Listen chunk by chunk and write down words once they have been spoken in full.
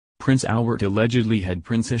Prince Albert allegedly had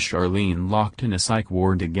Princess Charlene locked in a psych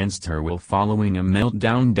ward against her will following a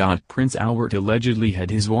meltdown. Prince Albert allegedly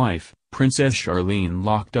had his wife, Princess Charlene,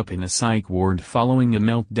 locked up in a psych ward following a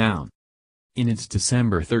meltdown. In its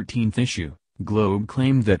December 13 issue, Globe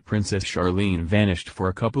claimed that Princess Charlene vanished for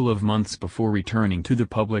a couple of months before returning to the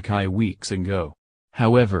public eye weeks ago.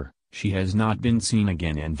 However, she has not been seen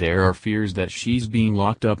again and there are fears that she's being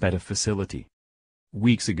locked up at a facility.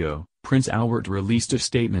 Weeks ago, Prince Albert released a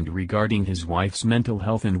statement regarding his wife's mental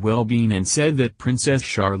health and well-being and said that Princess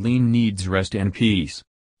Charlene needs rest and peace.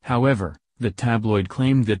 However, the tabloid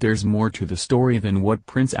claimed that there's more to the story than what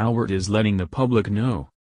Prince Albert is letting the public know.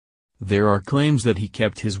 There are claims that he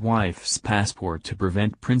kept his wife's passport to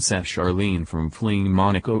prevent Princess Charlene from fleeing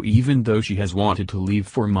Monaco even though she has wanted to leave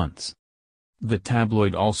for months. The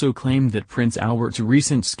tabloid also claimed that Prince Albert's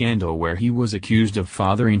recent scandal where he was accused of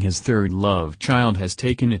fathering his third love child has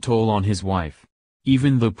taken a toll on his wife.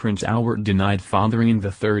 Even though Prince Albert denied fathering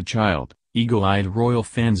the third child, eagle-eyed royal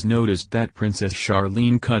fans noticed that Princess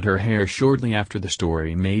Charlene cut her hair shortly after the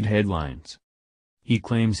story made headlines. He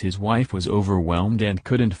claims his wife was overwhelmed and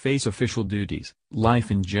couldn't face official duties,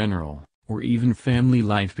 life in general, or even family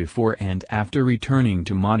life before and after returning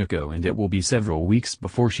to Monaco, and it will be several weeks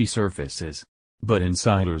before she surfaces. But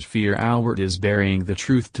insiders fear Albert is burying the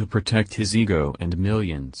truth to protect his ego and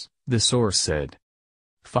millions, the source said.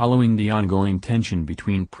 Following the ongoing tension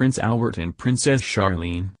between Prince Albert and Princess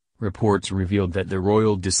Charlene, reports revealed that the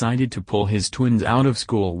royal decided to pull his twins out of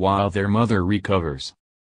school while their mother recovers.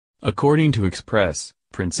 According to Express,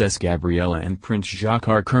 Princess Gabriella and Prince Jacques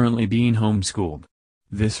are currently being homeschooled.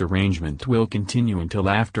 This arrangement will continue until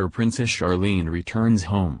after Princess Charlene returns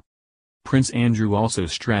home. Prince Andrew also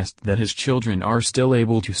stressed that his children are still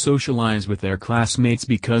able to socialize with their classmates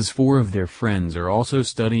because 4 of their friends are also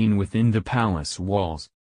studying within the palace walls.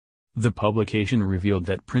 The publication revealed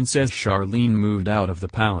that Princess Charlene moved out of the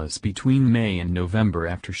palace between May and November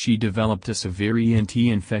after she developed a severe ENT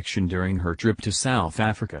infection during her trip to South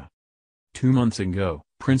Africa. 2 months ago,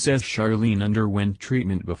 Princess Charlene underwent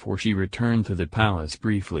treatment before she returned to the palace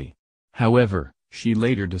briefly. However, she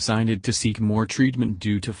later decided to seek more treatment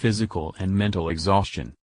due to physical and mental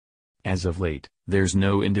exhaustion. As of late, there's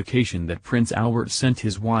no indication that Prince Albert sent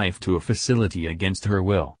his wife to a facility against her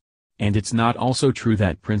will. And it's not also true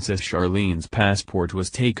that Princess Charlene's passport was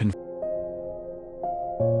taken.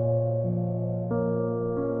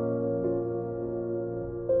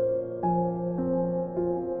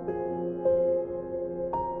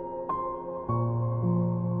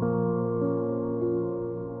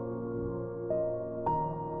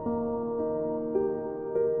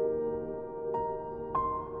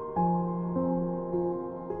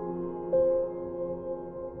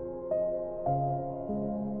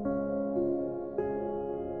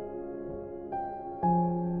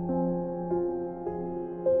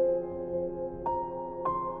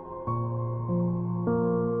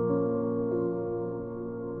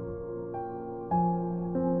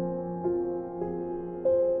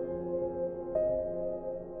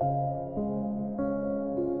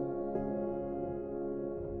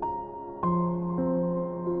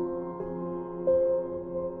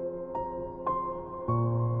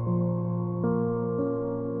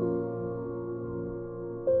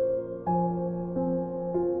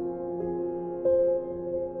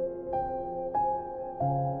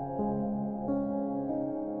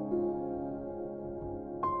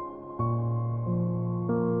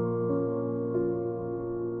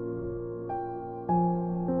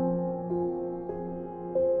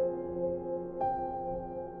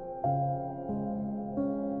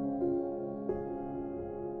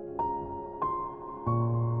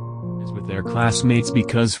 With their classmates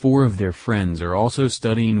because 4 of their friends are also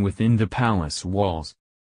studying within the palace walls.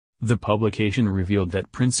 The publication revealed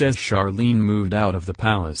that Princess Charlene moved out of the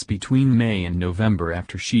palace between May and November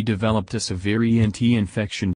after she developed a severe ENT infection